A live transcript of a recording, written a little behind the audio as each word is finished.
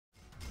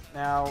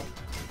Now,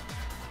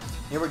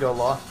 here we go,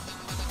 Law.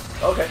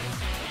 Okay.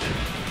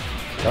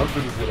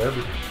 Something is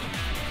whatever.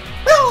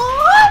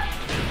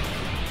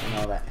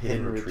 No, that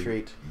hidden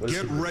retreat.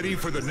 Get ready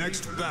for the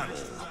next battle.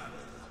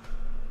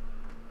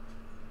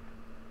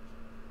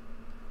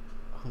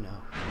 Oh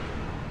no.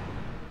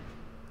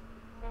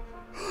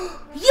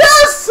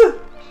 Yes!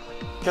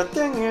 God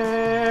dang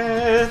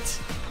it!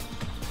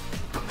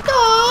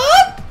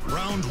 God!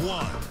 Round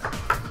 1.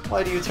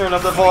 Why do you turn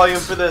up the volume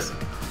for this?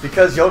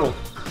 Because yodel.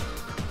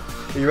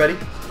 Are you ready?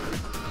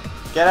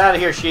 Get out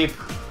of here, sheep.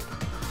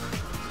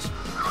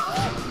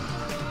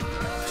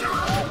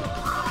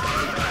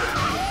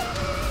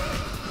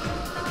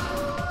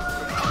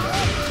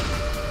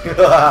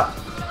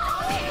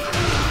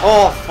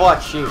 Oh,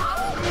 fuck, sheep.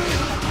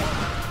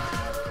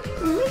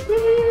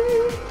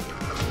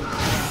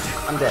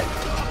 I'm dead.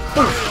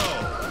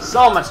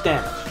 So much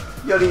damage.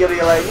 Yodel, yodel,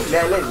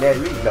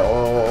 yodel,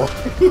 no.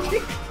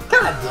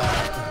 God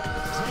damn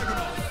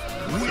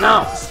it.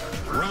 No.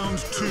 Round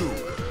 2.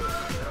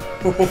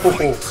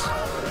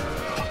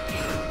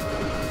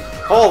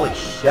 Holy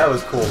shit. That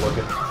was cool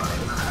looking.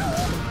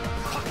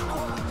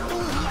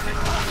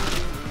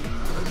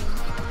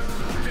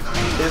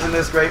 Isn't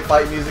this great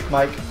fight music,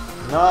 Mike?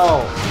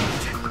 No.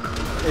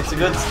 It's a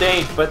good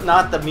stage, but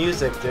not the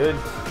music, dude.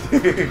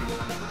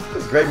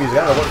 It's great music.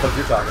 I don't know what the fuck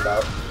you're talking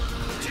about.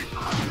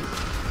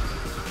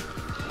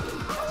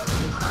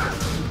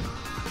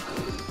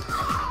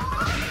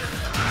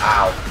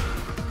 Ow.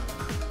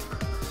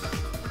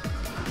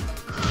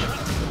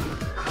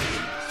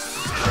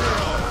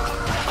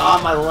 Oh,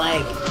 my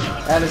leg.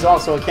 That is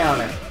also a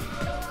counter.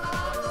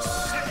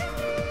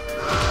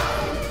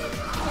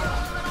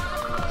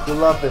 You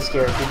love this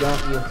character,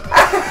 don't you?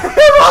 I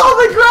have all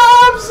the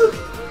grabs!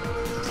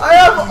 I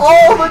have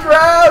all the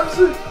grabs!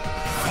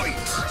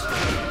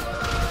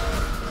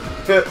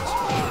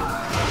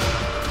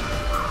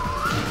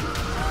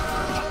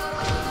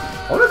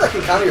 I wonder if I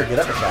can counter your get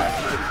up attack.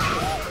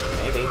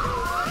 Maybe.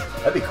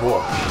 That'd be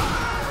cool.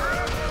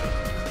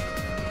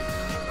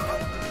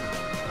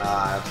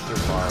 Ah, it's too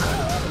far away.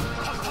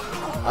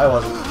 I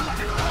wasn't.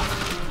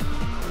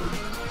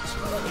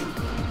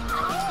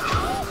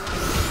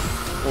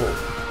 Oh.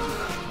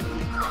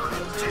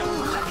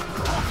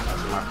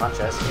 That's my punch,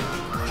 I see.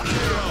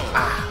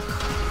 Ah,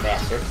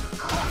 bastard.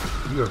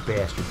 You're a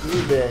bastard.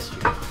 You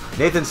bastard.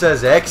 Nathan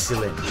says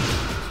excellent.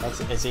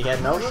 Is he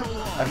heading over? I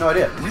have no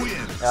idea.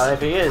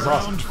 If he is,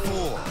 awesome. Round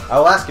 4. I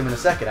will ask him in a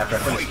second after I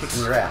finish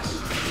kicking your ass.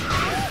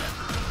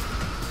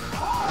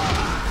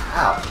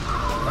 Ow.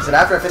 I said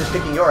after I finish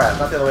kicking your ass,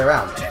 not the other way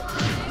around.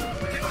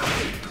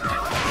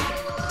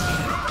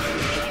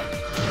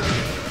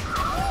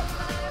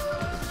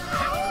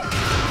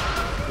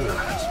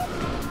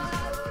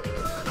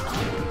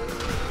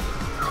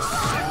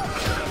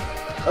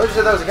 I thought you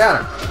said that was a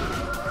counter.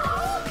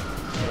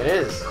 It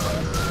is.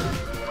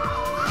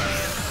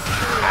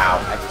 Ow.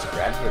 I just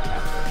grabbed your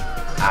counter.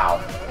 Ow.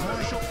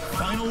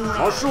 Final round.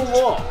 Martial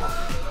law.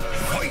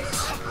 Fight.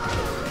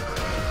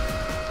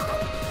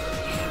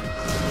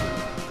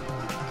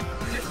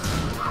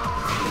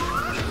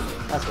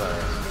 That's what it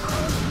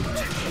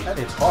is. That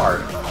hits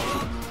hard.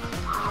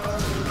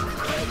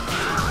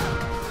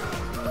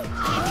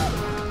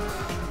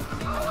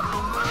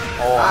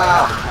 Oh, I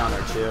Ah. have a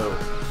counter too.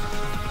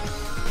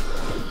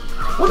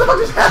 What the fuck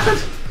just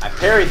happened? I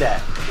parried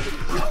that.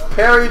 You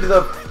parried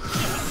the...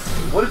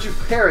 What did you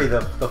parry?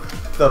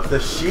 The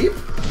sheep?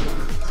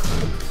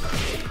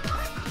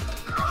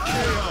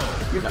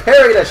 You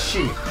parried a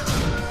sheep.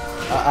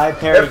 I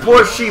parried. That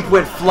poor sheep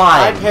went I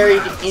flying.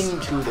 parried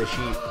into the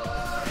sheep.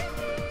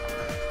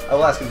 I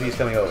will ask him if he's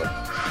coming over.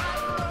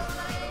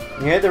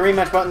 You hit the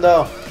rematch button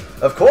though.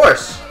 Of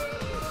course!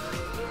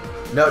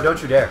 No,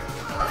 don't you dare.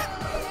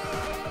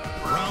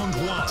 Round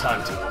 1.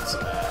 Time to whoop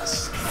some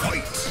ass.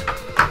 Fight.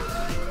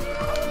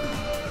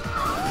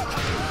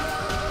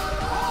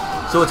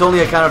 So it's only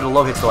a counter to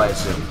low hits, though, I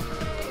assume.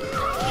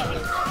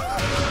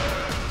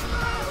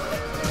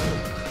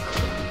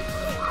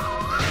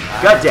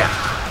 Goddamn!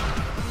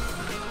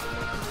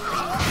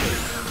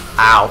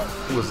 Ow.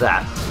 Who was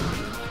that?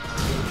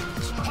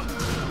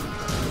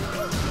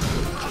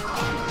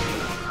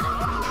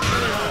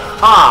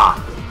 Ah!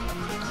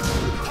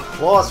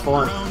 Lost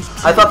one. Round 2.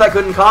 I thought that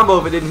couldn't combo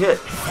if it didn't hit.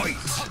 Fight.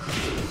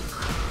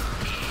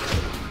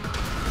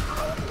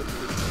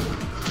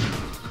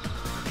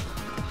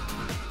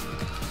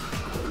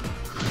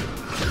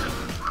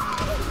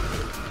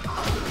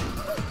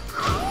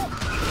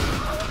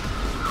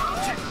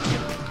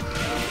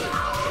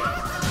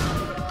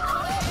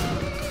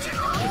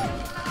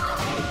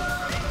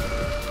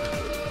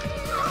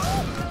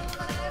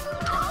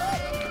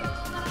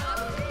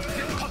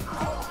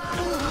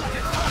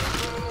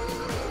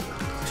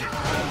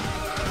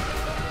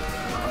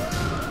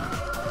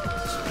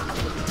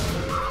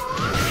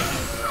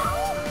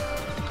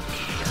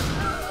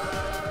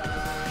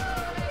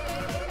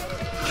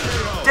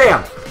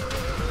 Damn!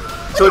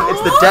 So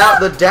it's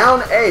the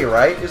down A,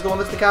 right? Is the one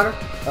that's the counter?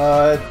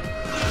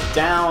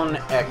 Down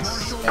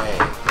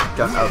XA.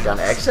 Down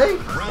XA?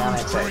 Down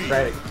XA.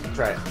 Try it.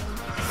 Try it.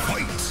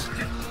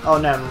 Fight. Oh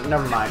no,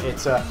 never mind.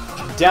 It's a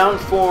down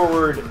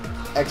forward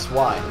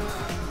XY.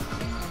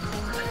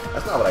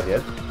 That's not what I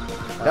did.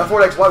 Down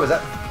forward XY was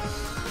that?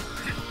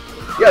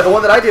 Yeah, the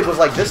one that I did was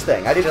like this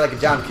thing. I did it like a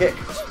down kick.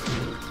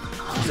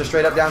 Just a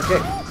straight up down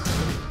kick.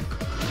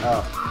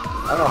 Oh.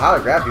 I don't know how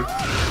it grabbed you.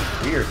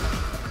 Weird.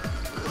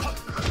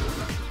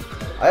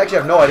 I actually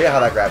have no idea how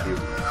that grabbed you.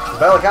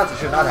 By all accounts, it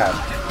should not have.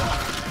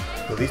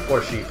 With these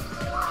poor sheep.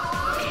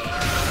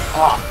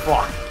 Oh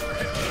fuck!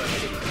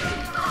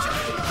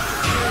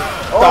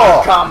 Oh!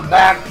 Don't come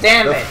back,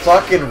 damn The it!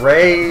 fucking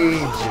rage.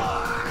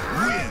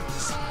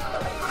 Wins.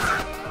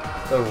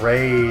 The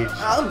rage.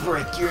 I'll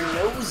break your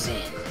nose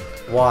in.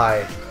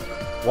 Why?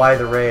 Why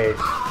the rage?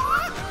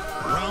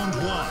 Round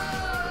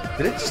 1.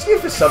 Did it just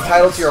give the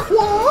subtitle to your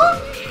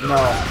what? No.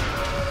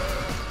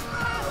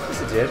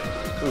 Yes, it did.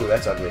 Ooh,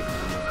 that's ugly.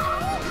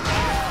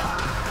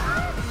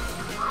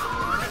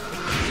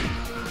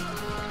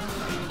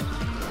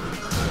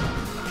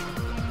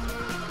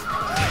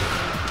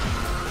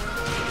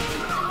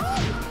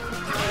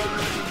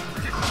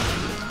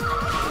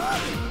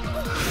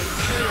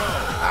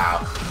 Ow.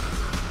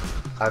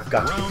 I've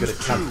got to be good at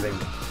countering.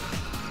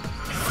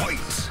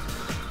 Fight.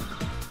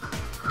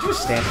 Did you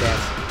just stance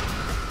dance?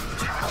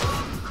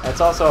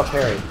 That's also a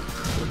parry.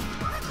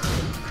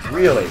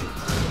 Really?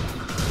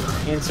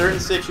 In certain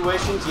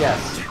situations,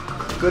 yes.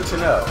 Good to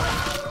know.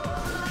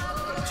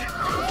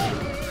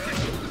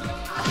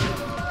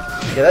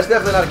 Yeah, that's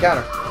definitely not a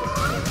counter.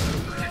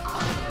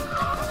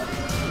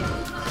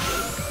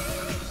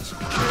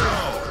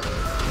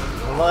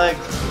 Leg.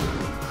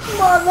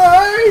 My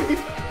leg!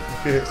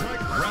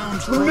 Round My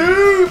 3.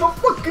 knee! My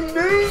fucking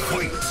knee!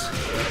 Fight.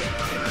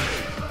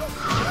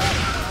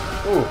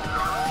 Ooh.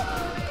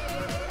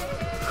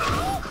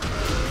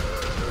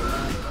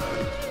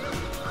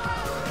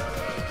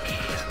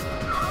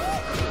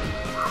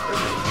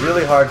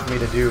 Really hard for me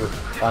to do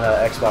on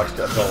an Xbox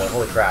controller.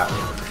 Holy crap.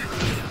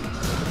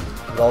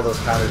 With all those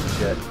counters and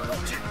shit.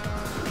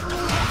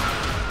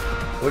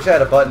 I wish I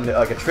had a button,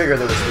 like a trigger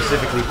that was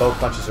specifically both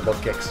punches or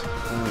both kicks.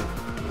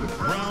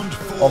 Round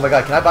 4. Oh my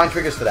god, can I bind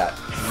triggers for that?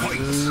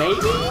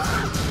 Maybe?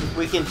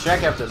 We can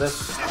check after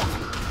this.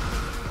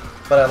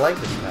 But I like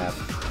this map.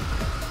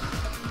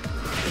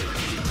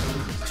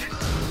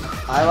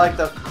 I like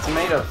the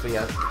Tomato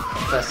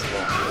Festival.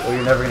 Well,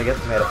 you're never gonna get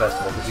the Tomato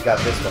Festival because you got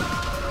this one.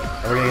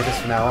 And we're gonna get this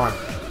from now on.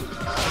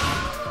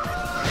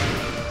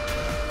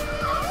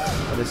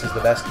 And this is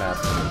the best map.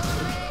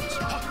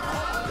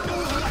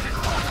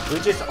 We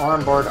just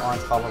armbarred on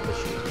top of the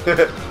sheep.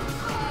 The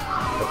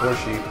poor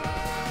sheep.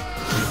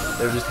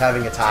 They're just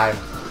having a time.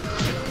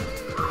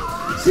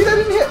 See, that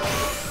didn't hit!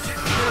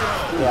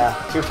 Yeah,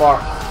 too far.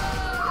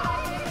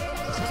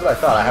 That's what I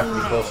thought. I have to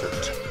be closer.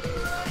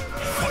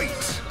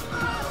 Fight.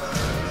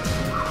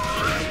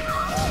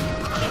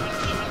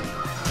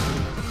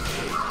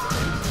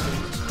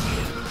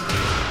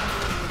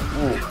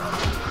 Ooh.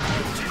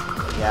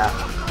 Yeah.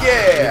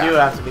 Yeah! You do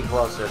have to be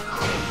closer.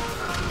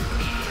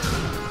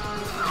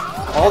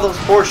 All those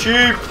poor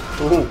sheep!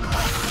 Ooh.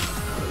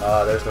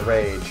 There's the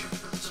rage.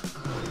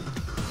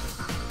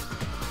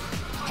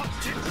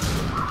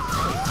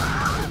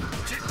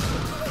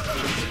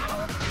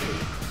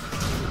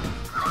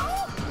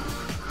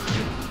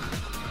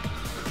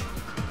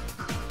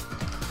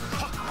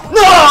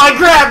 No! I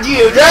grabbed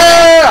you!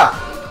 Yeah!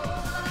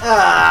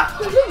 Ah!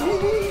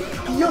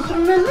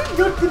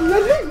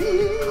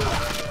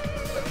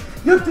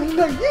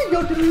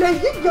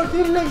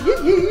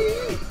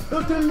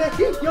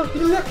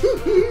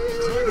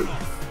 Wins.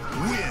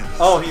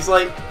 Oh, he's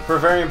like, for a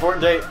very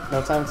important date.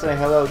 No time to say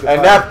hello, goodbye.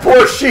 And that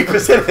poor sheep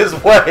is in his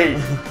way.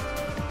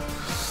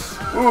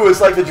 Ooh,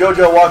 it's like the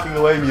JoJo walking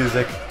away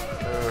music.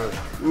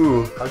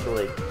 Ooh.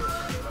 Ugly.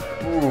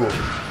 Ooh.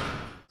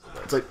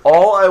 It's like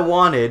all I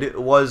wanted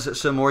was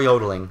some more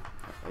yodeling.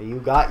 You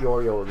got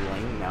your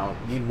yodeling, now.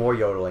 Need more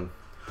yodeling.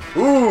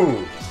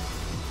 Ooh!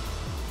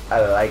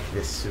 I like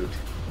this suit.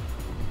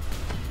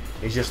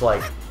 He's just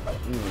like,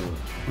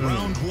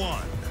 Round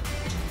 1.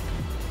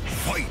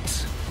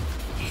 Fight.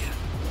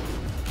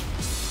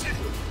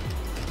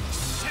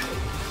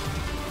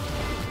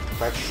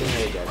 Practicing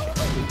rage action.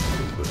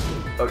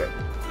 okay.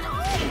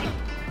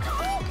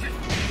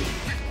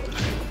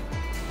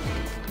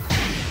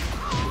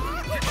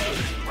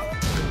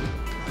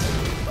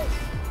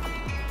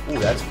 Ooh,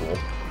 that's cool.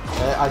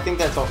 I think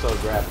that's also a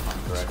grab, if I'm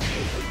correct.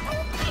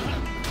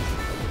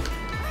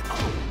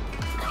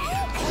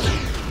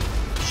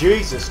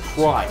 Jesus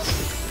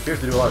Christ. Appears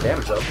to do a lot of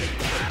damage though.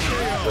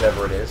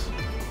 Whatever it is.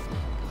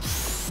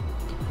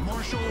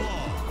 Martial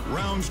law.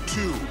 Round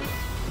 2.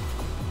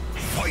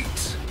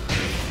 Fight.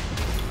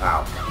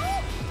 Ow.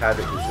 Had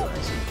to do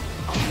nice.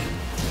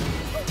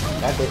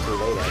 That bit too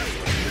late,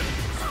 actually.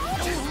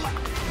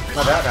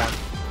 Not bad, man.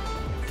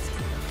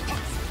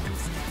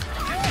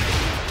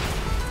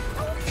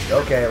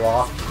 Okay,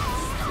 Law.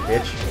 You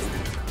bitch.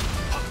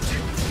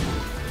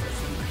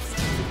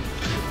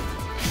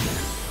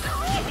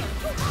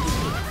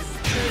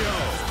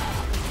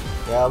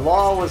 Yeah,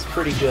 Law was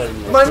pretty good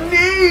in this. My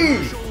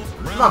knee!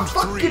 my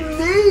fucking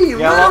knee,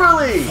 Yeah,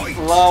 literally!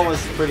 Law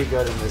was pretty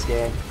good in this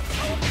game.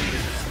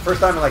 First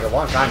time in like a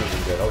long time he's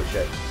been good, holy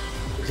shit.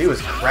 'Cause he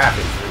was crap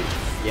in 3.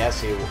 Yes,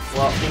 he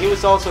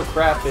was also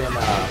crap in,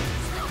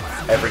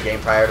 Every game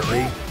prior to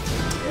 3?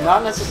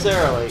 not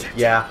necessarily.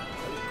 Yeah.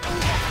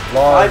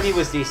 Law 5 he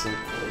was decent.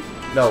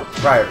 No,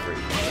 prior to 3.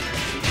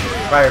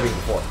 Prior to being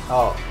before.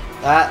 Oh,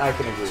 that I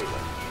can agree with.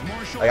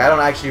 Like, I don't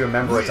actually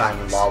remember a time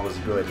when Law was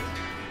good.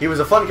 He was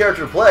a fun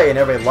character to play and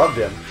everybody loved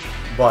him,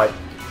 but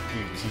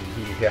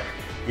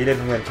you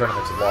didn't win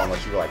tournaments of Law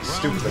unless you were like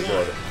stupidly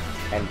good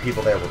and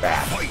people there were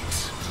bad.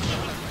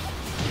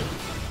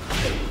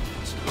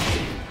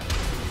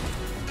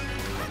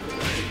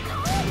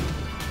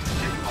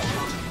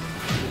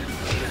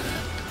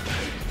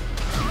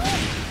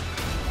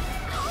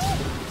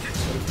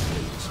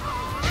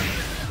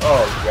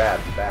 Oh, you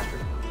grabbed, you bastard.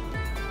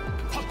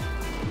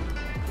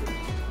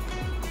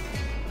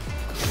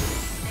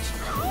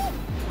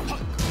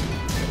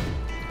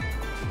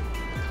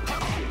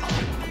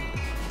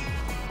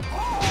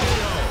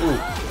 Ooh,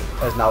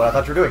 that's not what I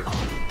thought you were doing.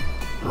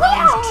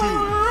 Round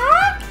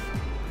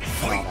 2.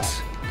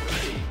 Fight.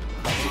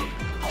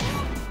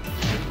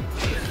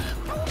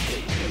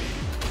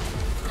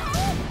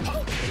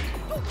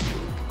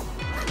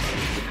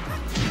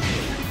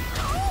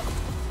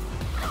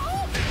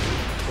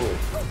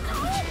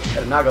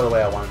 That did not go the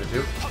way I wanted it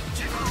to.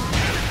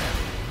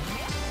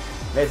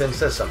 Nathan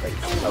says something.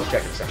 I'll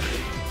check in a second.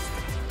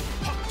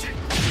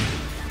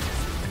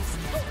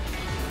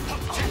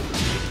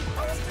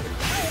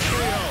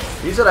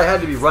 You said I had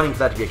to be running for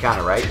that to be a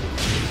counter, right?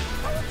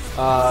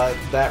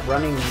 That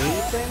running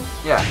knee thing?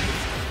 Yeah.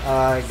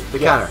 The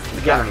counter.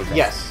 The counter knee thing.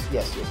 Yes.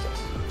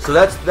 So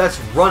that's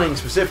running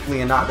specifically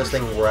and not this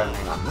thing where I'm...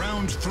 Hang on.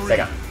 Round 3. Take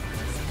out.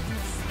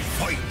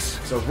 Fight.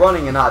 So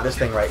running and not this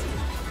thing right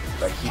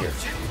here.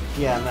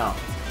 Yeah, no.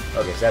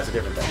 Okay, so that's a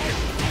different thing.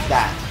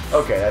 That.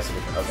 Okay, that's a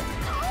different... Okay.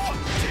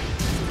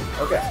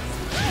 Okay.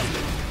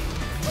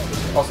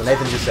 Also,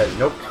 Nathan just said,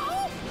 nope.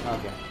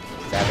 Okay.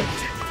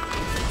 Savage.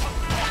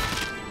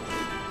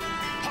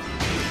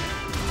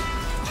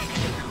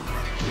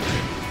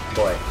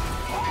 Boy.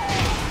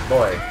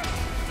 Boy.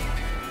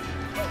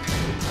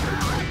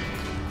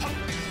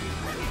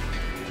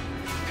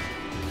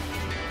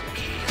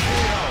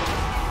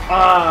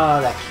 Ah,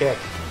 that kick.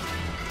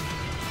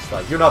 It's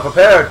like, you're not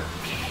prepared.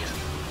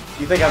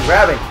 You think I'm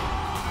grabbing?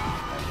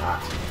 I'm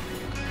not.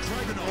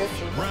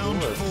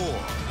 Round 4.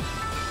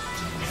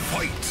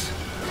 Fight.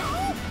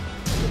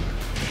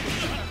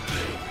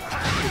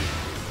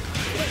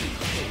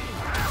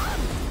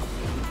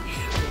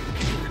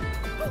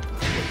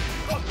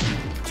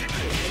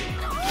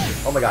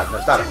 Oh my god, no,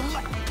 stop it.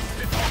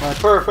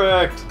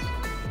 Perfect.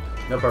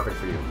 No perfect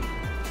for you.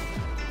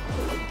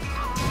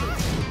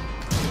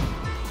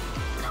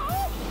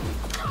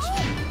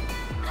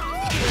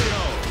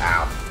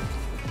 Ow.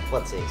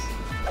 Let's see.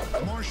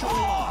 Martial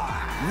law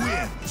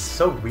wins. It's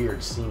so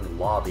weird seeing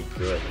Law be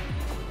good.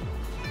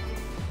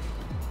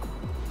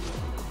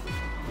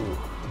 Ooh.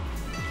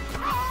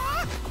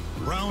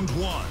 Round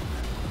 1.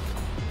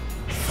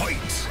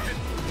 Fight.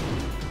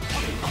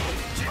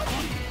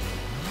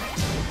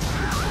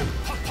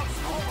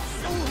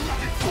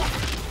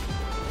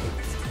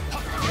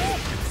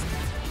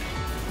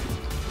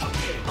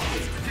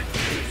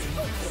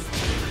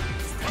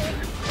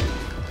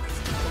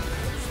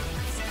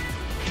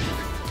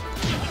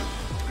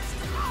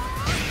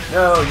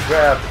 No, you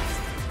grabbed.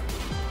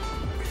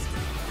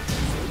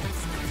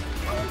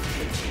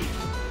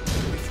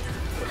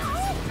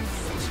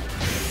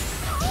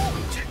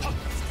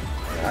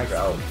 Yeah, I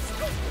grabbed.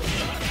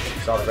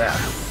 Saw the grab.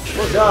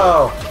 Let's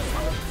go!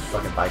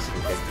 Fucking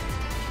bicycle kick.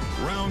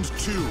 Round 2.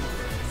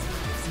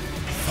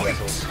 Fight.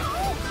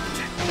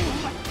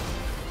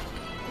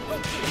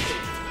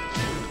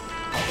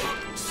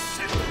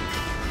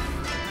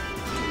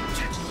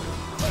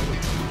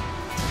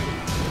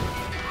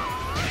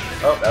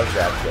 Oh, that was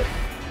grab kick.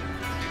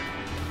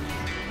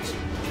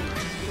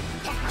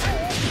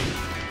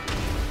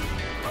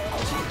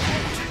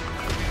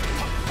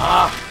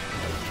 Ah!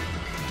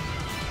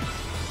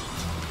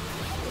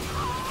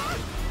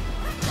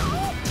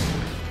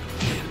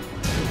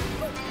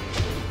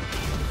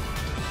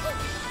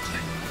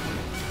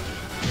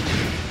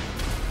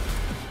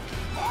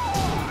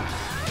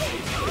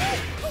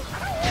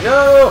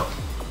 No!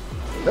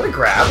 Is that a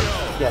grab?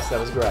 Yes, that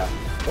was grab.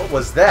 What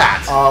was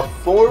that?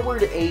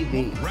 Forward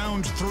AB.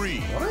 Round 3.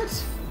 What?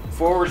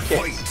 Forward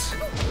kicks.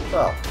 Fight.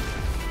 Well.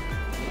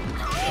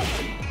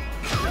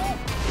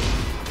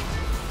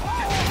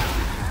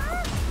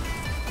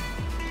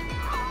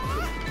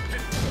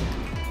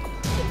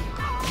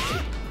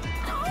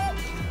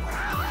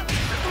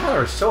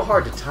 Are so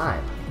hard to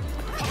time.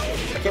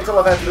 I can't tell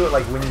if I have to do it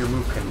like when your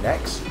move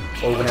connects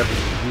or whenever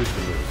you use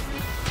the move.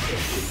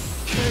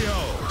 KO.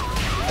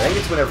 I think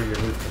it's whenever your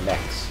move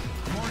connects.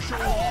 Martial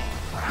law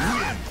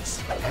wins.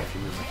 I have to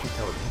use, I can't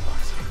tell what it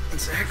is.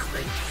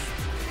 Exactly.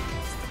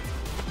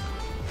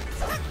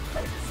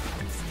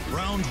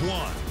 Round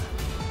 1.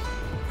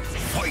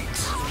 Fight.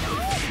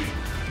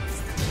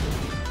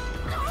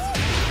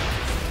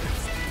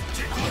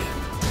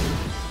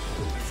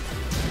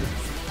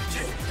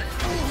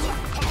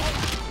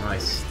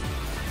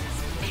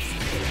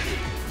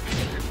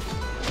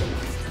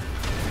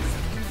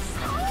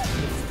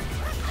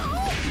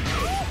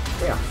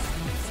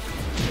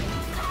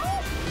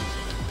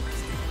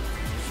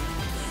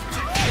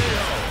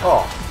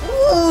 Oh.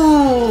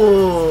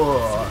 Ooh!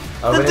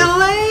 The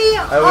delay.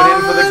 I went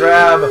in for the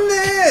grab.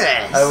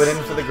 This. I went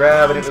in for the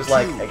grab, and it was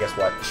like, hey, guess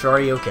what?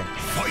 Shoryuken.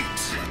 Fight.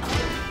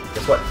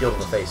 Guess what? Heal to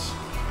the face.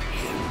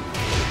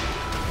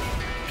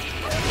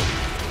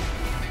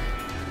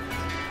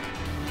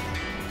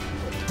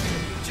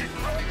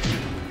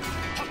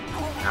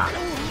 Ah.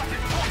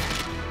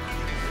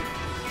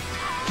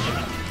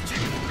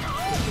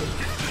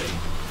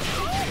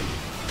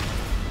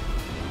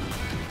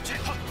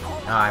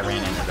 Oh, I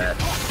ran into that.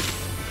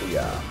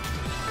 Yeah.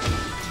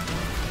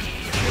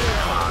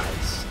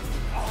 Nice.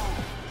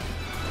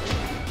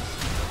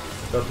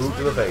 The boot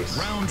to the face.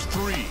 Round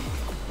 3.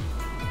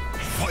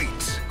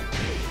 Fight.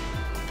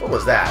 What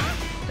was that?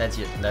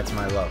 That's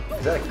my love.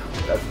 Is that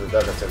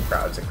that's a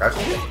crowd? It's a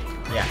crouching kick?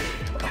 Yeah.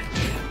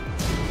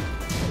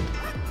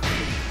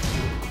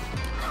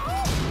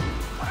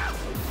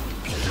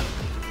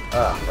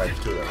 Ah, right, there's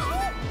two of those.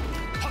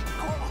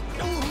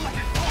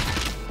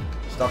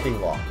 Stop being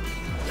long.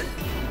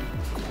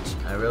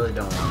 I really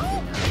don't want to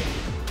be now.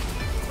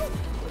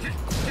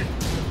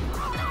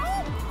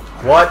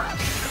 What?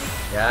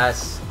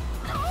 Yes.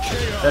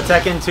 The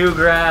Tekken 2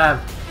 grab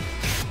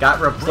got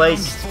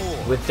replaced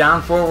with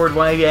down forward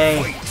way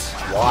A.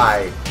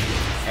 Why?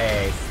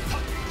 A.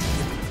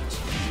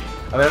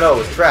 I mean, I know it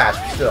was trash,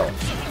 but still.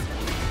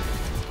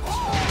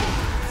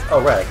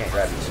 Oh, right, I can't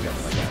grab you or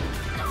something like that.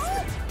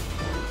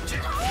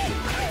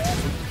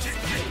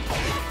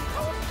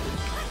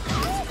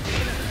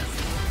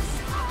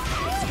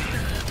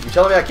 You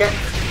telling me I can't?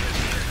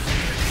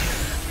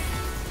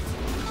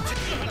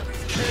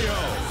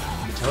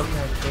 You telling me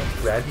I can't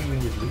grab you when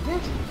you leave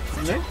it?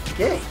 No.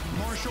 Okay.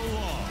 Martial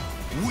law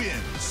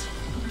wins.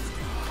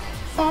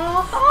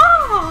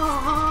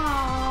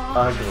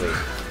 Ugly.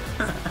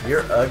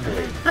 You're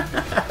ugly.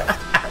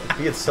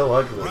 Being so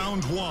ugly.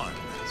 Round 1.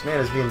 This man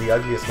is being the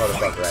ugliest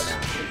motherfucker right now.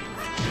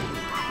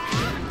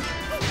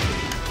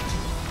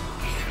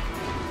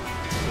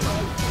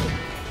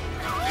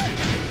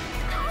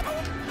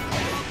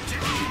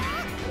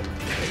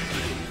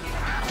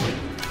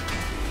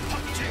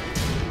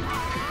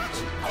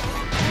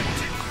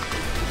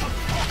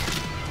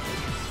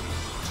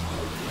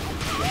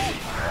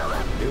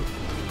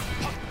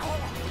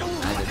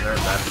 I deserve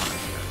that.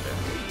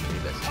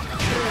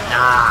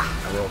 Nah,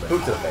 I rolled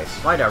Boot it. to the face.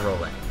 Why'd I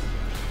roll it?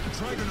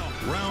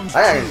 Round 2. I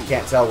actually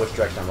can't tell which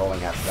direction I'm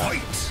rolling after that.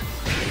 Fight.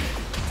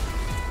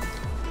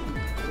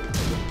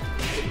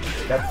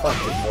 That punch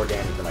did more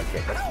damage than my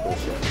kick. That's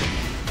bullshit.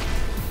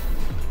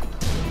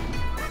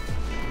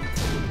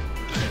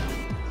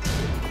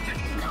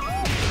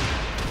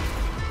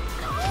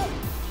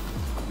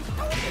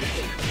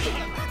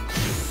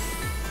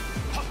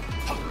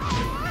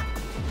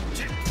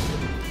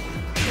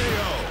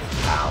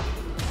 Ow.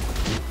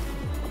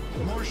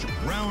 Martial.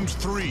 Round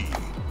 3.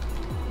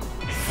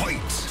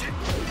 Fight.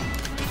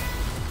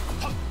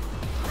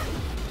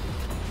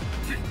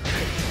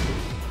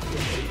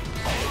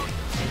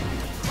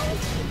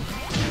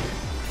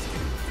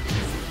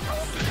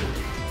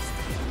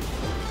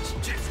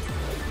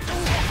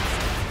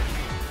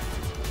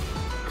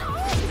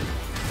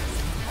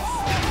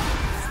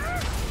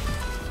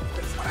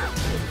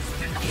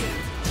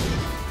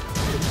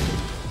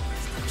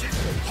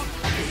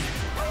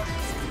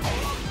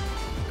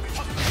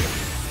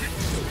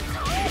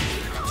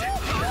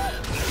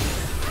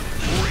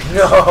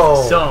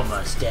 No! So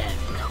much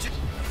damage.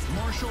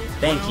 Martial.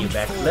 Thank you,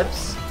 Round 4.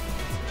 backflips.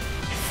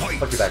 Fight.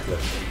 Fuck your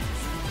backflip.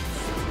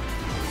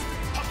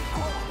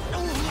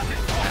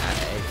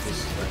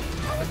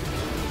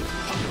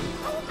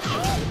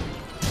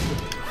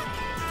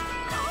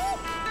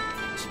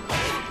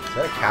 Is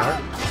that a counter?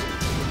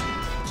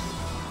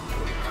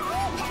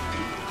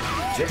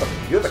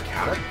 You have a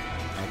counter?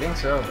 I think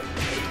so.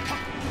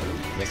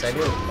 Yes, I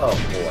do. Oh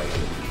boy.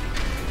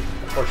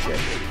 Of course shit.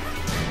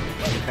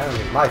 Counter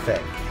is my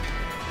thing.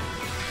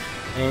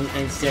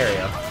 In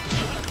stereo.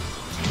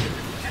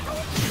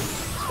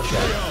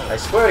 I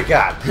swear to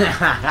God.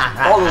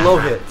 All the low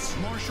hits.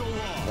 Martial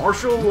law.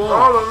 Martial law.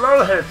 All the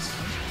low hits.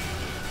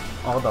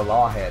 All the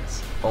law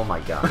hits. Oh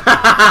my God.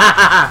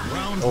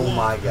 Round Oh 1.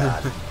 my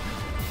God.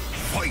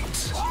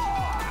 Fight.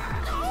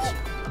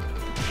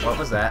 What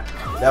was that?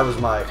 That was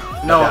my...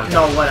 No, my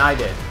no, what I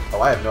did.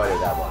 Oh, I have no idea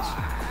what that was.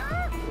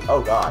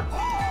 Oh God.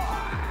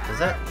 Is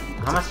that...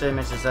 How much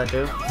damage does that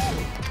do?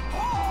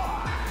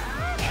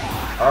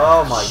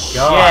 Oh my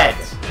God.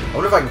 Shit. I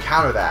wonder if I can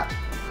counter that.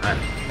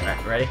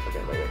 Alright, ready?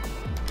 Okay, wait.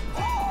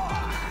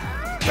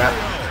 Crap.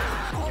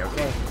 You're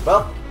okay.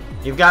 Well,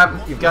 You've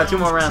got 2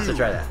 more rounds to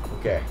try that.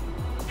 okay.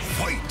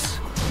 Fight.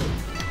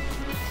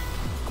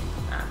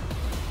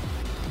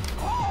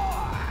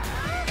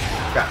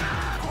 Crap.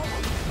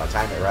 If I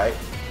time it right.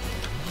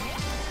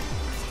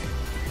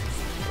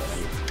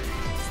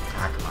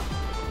 Ah, come on.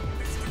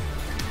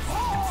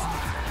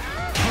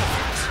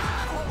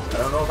 I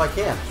don't know if I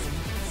can.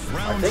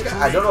 Round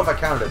I don't know if I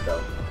counted it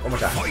though. One more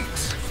time. Fight.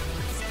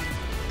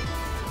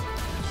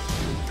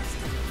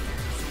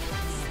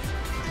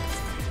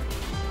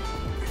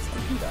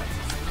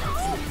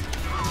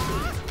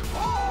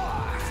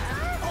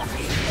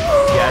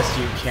 Yes,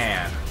 you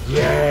can.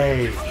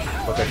 Yay!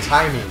 But the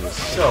timing is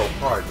so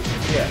hard to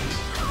get.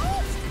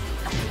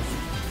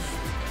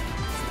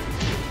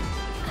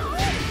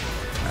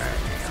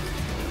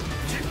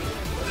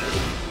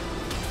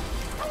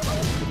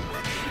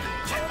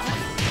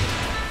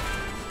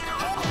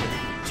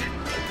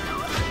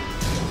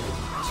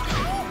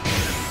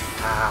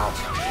 Ow.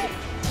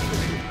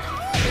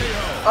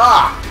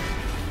 Ah!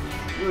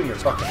 You and your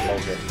fucking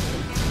bullshit.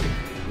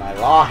 My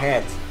law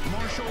hit.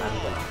 Marshall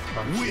I'm gonna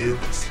punch you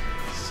wins.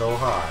 so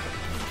hard.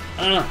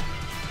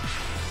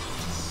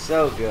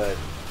 So good.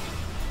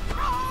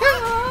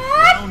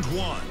 Round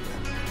 1.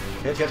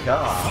 Hit,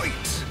 God.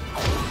 Fight.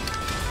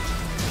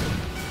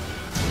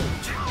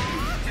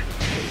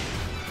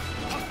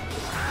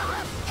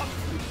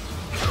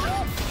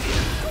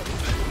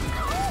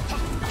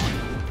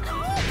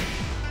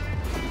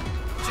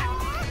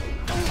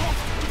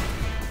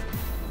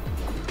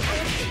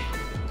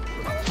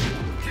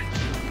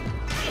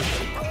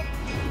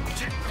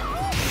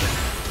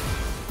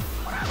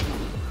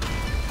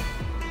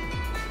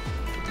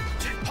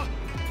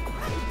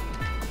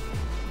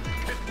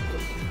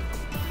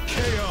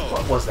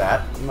 What was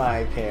that?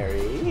 My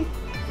parry.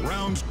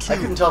 Round 2. I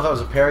couldn't tell if that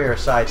was a parry or a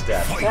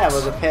sidestep. That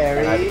was a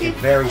And I became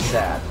parry. very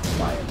sad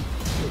by it.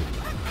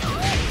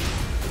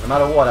 No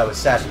matter what, I was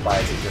saddened by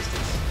its existence.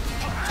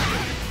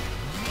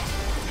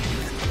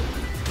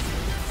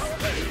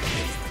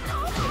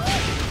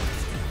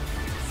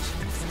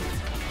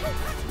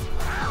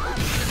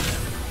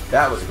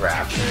 That was a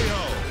grab,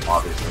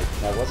 obviously.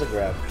 That was a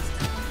grab.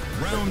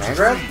 Round Man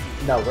grab?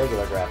 3. No,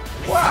 regular grab.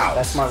 Wow.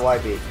 That's my Y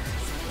beat.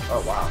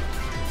 Oh wow.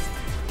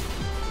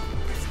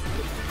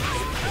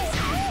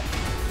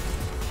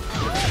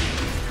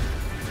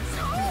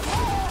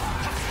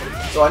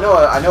 So I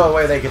know a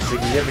way they could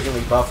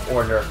significantly buff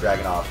or nerf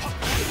Dragunov.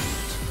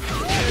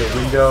 The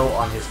window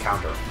on his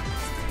counter.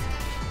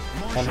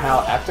 And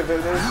how active it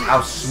is?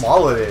 How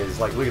small it is.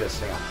 Like, look at this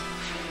thing.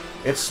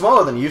 It's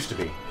smaller than it used to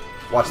be.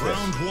 Watch this.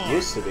 Round 1.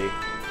 Used to be.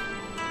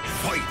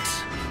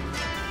 Fight.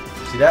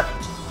 See that?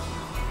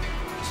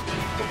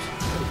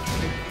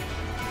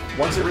 Oops.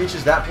 Once it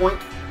reaches that point,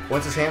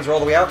 once his hands are all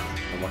the way out,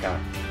 one more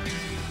count.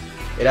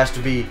 It has to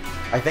be,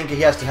 I think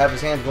he has to have his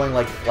hands going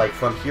like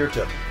from here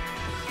to,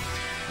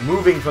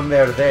 moving from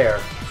there to there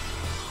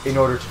in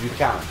order to do the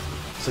counter.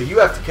 So you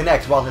have to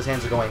connect while his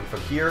hands are going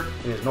from here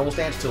in his normal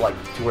stance to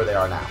to where they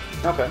are now.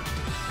 Okay.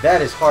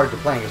 That is hard to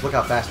play because look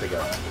how fast they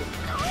go.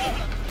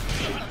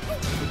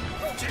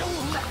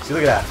 See,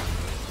 look at that.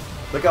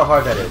 Look how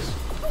hard that is.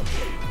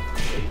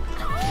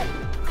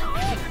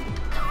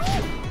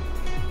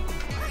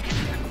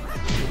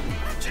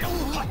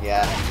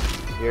 Yeah.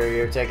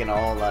 You're taking a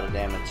whole lot of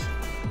damage.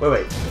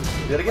 Wait.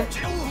 Do it again?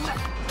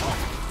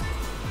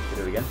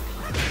 Do it again?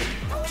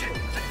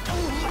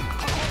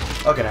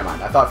 Okay, never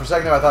mind. I thought for a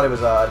second there, I thought it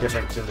was a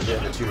difference in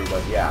the two,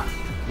 but yeah.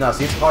 No,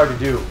 see, it's hard to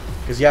do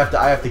because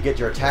I have to get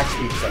your attack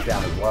speed stuff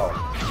down as well.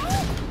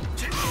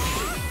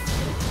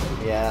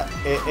 Yeah.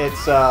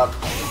 It's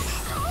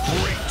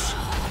Great.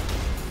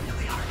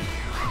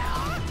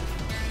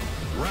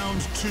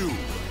 Round 2.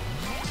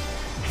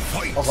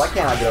 Fight. Also, why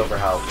can't I get over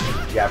how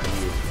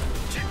Japanese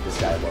this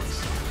guy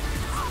looks?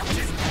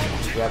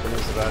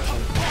 Japanese or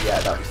Russian?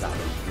 Yeah, no, he's not.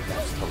 He's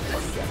not just totally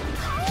fucking Japanese.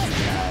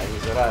 Nah,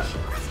 he's a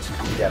Russian.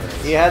 He's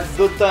Japanese. He has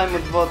good time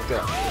with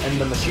vodka and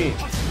the machine.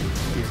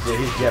 He's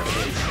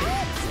Japanese.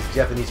 He's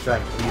Japanese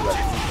trying to be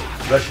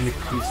like Russian.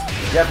 He's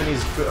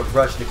Japanese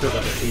Russian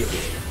equivalent of evil.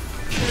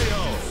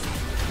 KO.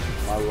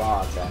 My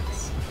law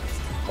attacks.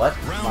 What?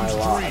 Round My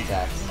law 3.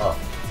 attacks. Oh,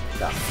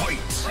 no. Fight.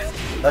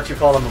 I thought you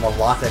called him a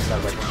latex, and I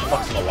was like, what the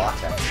fuck's a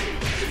latex?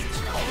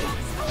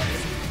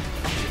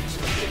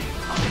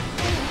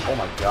 Oh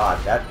my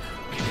god, that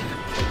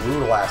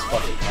brutal ass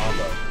fucking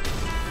combo.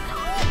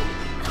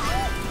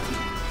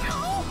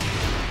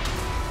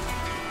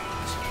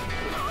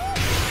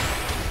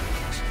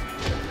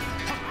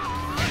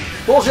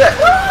 Bullshit!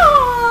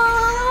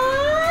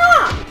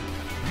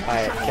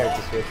 Alright,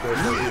 character switch. You're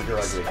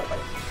ugly.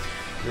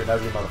 You're an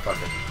ugly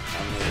motherfucker.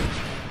 I mean,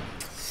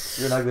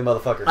 You're an ugly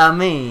motherfucker. I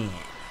mean.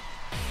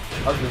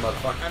 Ugly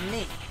motherfucker. I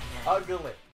mean. Ugly.